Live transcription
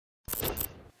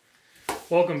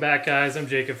Welcome back, guys. I'm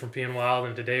Jacob from P & Wild,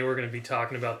 and today we're going to be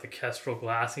talking about the Kestrel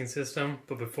glassing system.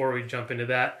 But before we jump into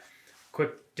that,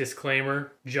 quick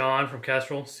disclaimer. John from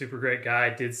Kestrel, super great guy,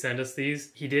 did send us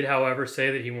these. He did, however,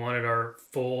 say that he wanted our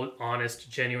full,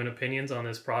 honest, genuine opinions on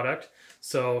this product.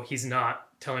 So he's not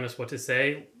telling us what to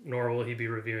say, nor will he be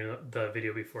reviewing the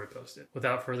video before he posts it.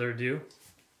 Without further ado,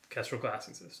 Kestrel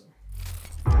glassing system.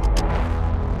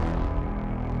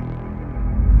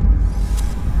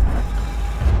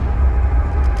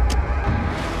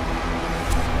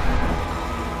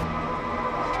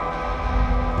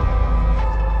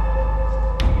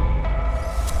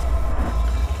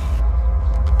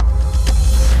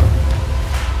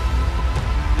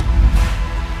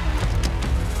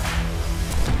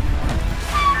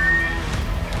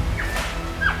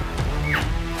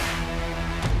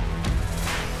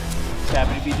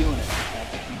 Happy to be doing it.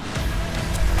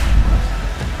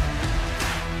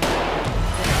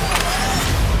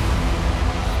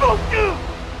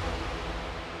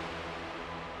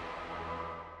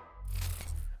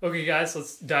 Okay, guys,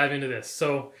 let's dive into this.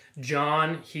 So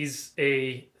John, he's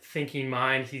a thinking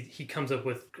mind. He comes up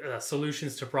with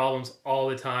solutions to problems all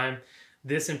the time.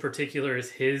 This in particular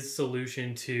is his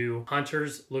solution to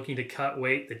hunters looking to cut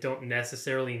weight that don't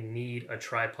necessarily need a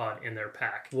tripod in their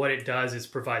pack. What it does is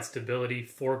provide stability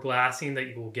for glassing that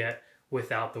you will get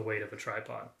without the weight of a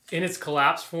tripod. In its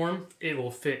collapse form, it will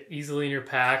fit easily in your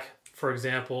pack. For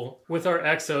example, with our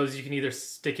Exos, you can either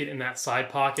stick it in that side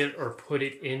pocket or put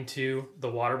it into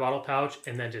the water bottle pouch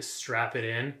and then just strap it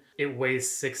in. It weighs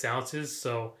 6 ounces,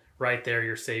 so right there,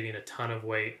 you're saving a ton of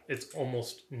weight. It's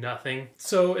almost nothing.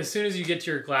 So as soon as you get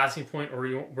to your glassing point or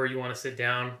where you want to sit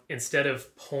down, instead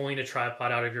of pulling a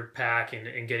tripod out of your pack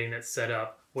and getting it set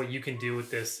up, what you can do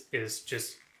with this is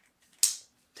just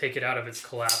take it out of its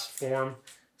collapsed form,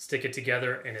 stick it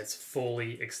together, and it's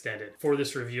fully extended. For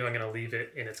this review, I'm going to leave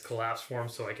it in its collapsed form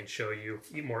so I can show you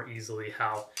more easily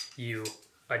how you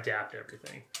adapt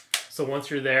everything. So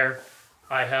once you're there,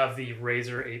 I have the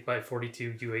Razor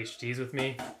 8x42 UHDs with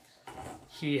me.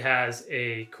 He has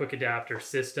a quick adapter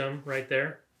system right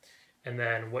there. And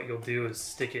then what you'll do is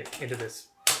stick it into this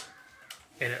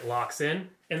and it locks in.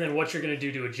 And then what you're going to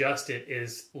do to adjust it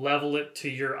is level it to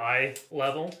your eye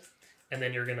level. And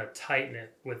then you're going to tighten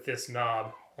it with this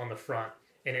knob on the front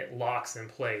and it locks in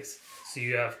place. So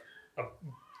you have a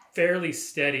fairly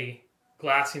steady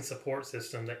glassing support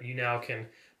system that you now can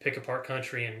pick apart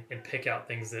country and pick out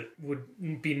things that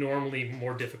would be normally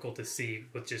more difficult to see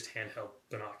with just handheld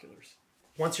binoculars.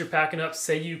 Once you're packing up,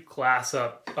 say you glass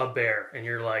up a bear and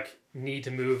you're like, need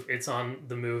to move, it's on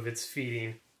the move, it's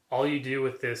feeding. All you do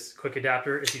with this quick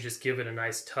adapter is you just give it a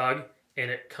nice tug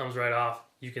and it comes right off.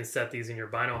 You can set these in your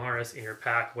bino harness, in your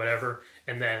pack, whatever.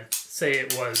 And then say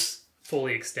it was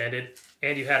fully extended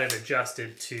and you had it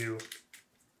adjusted to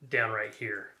down right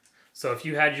here. So if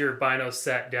you had your bino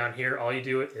set down here, all you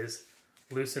do is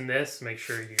loosen this, make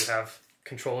sure you have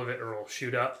control of it or it'll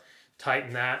shoot up,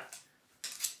 tighten that,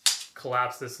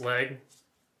 collapse this leg,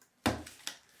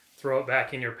 throw it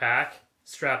back in your pack,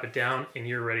 strap it down, and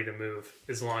you're ready to move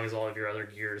as long as all of your other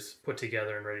gear's put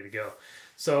together and ready to go.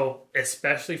 So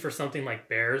especially for something like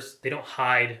bears, they don't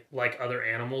hide like other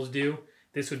animals do.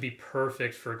 This would be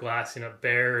perfect for glassing up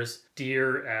bears,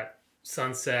 deer at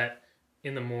sunset,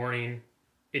 in the morning.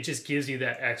 It just gives you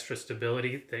that extra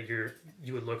stability that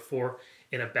you would look for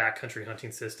in a backcountry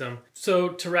hunting system. So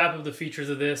to wrap up the features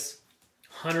of this,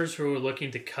 hunters who are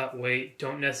looking to cut weight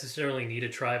don't necessarily need a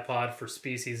tripod for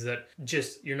species that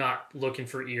just, you're not looking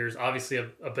for ears. Obviously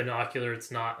a binocular,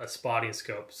 it's not a spotting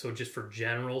scope. So just for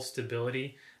general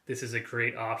stability, this is a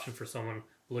great option for someone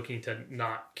looking to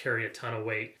not carry a ton of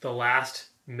weight. The last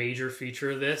major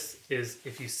feature of this is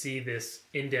if you see this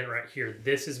indent right here,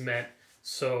 this is meant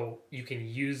so you can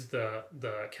use the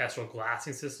Kestrel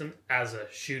glassing system as a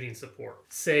shooting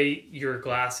support. Say you're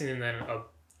glassing and then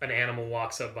an animal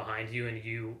walks up behind you and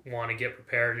you want to get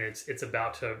prepared and it's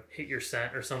about to hit your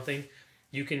scent or something.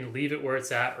 You can leave it where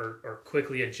it's at or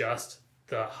quickly adjust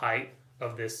the height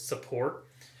of this support.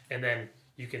 And then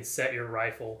you can set your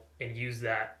rifle and use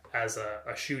that as a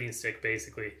shooting stick,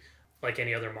 basically, like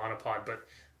any other monopod. But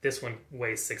this one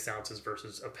weighs 6 ounces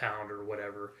versus a pound or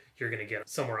whatever you're going to get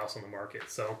somewhere else on the market.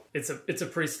 So it's a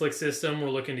pretty slick system.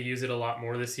 We're looking to use it a lot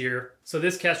more this year. So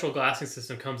this Kestrel glassing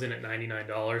system comes in at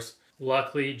 $99.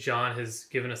 Luckily, John has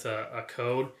given us a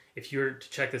code. If you were to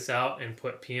check this out and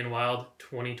put P & Wild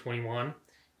 2021,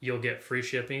 you'll get free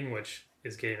shipping, which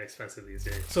is getting expensive these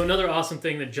days. So another awesome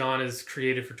thing that John has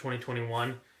created for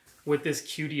 2021, with this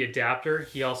QD adapter,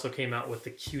 he also came out with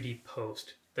the QD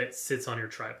Post that sits on your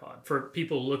tripod. For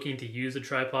people looking to use a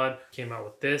tripod, came out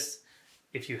with this.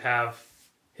 If you have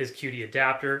his QD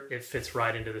adapter. It fits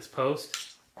right into this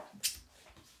post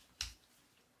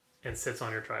and sits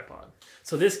on your tripod.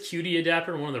 So this QD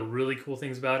adapter, one of the really cool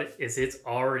things about it is it's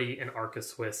already an Arca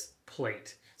Swiss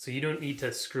plate. So you don't need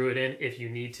to screw it in if you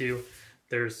need to.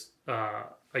 There's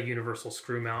a universal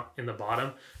screw mount in the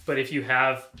bottom. But if you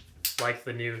have, like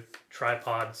the new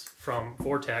tripods from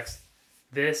Vortex,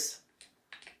 this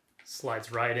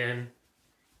slides right in.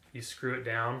 You screw it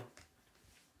down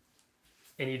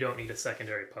and you don't need a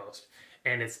secondary post.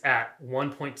 And it's at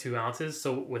 1.2 ounces,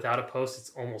 so without a post,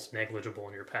 it's almost negligible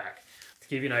in your pack. To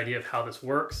give you an idea of how this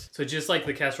works, so just like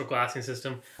the Kestrel glassing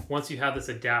system, once you have this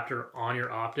adapter on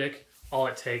your optic, all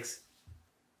it takes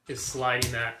is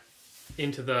sliding that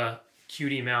into the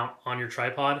QD mount on your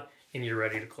tripod, and you're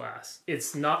ready to class.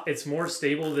 It's more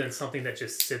stable than something that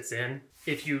just sits in.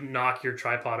 If you knock your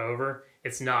tripod over,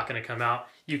 it's not gonna come out.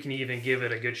 You can even give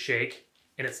it a good shake,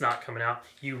 and it's not coming out.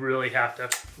 You really have to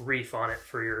reef on it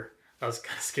for your, that was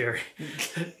kind of scary,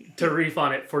 to reef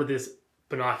on it for this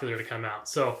binocular to come out.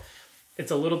 So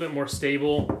it's a little bit more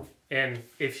stable. And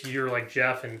if you're like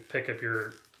Jeff and pick up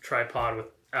your tripod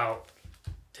without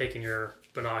taking your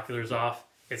binoculars off,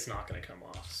 it's not going to come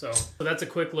off. So that's a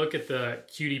quick look at the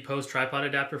QD Post tripod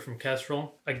adapter from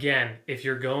Kestrel. Again, if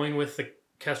you're going with the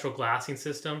Kestrel glassing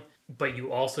system, but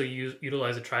you also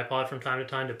utilize a tripod from time to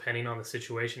time, depending on the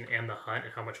situation and the hunt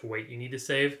and how much weight you need to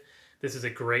save, this is a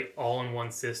great all-in-one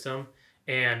system.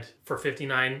 And for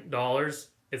 $59,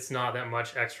 it's not that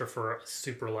much extra for a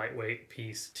super lightweight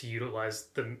piece to utilize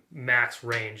the max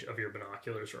range of your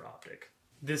binoculars or optic.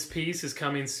 This piece is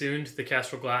coming soon to the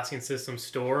Kestrel Glassing Systems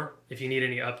store. If you need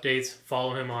any updates,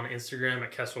 follow him on Instagram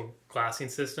at Kestrel Glassing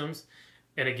Systems.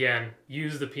 And again,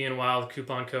 use the PNWild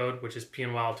coupon code, which is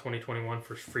PNWild2021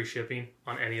 for free shipping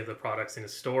on any of the products in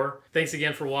his store. Thanks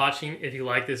again for watching. If you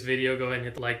like this video, go ahead and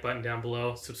hit the like button down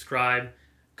below. Subscribe,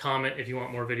 comment if you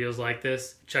want more videos like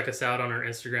this. Check us out on our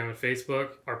Instagram and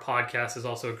Facebook. Our podcast is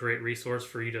also a great resource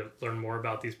for you to learn more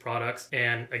about these products.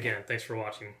 And again, thanks for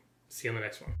watching. See you on the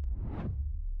next one.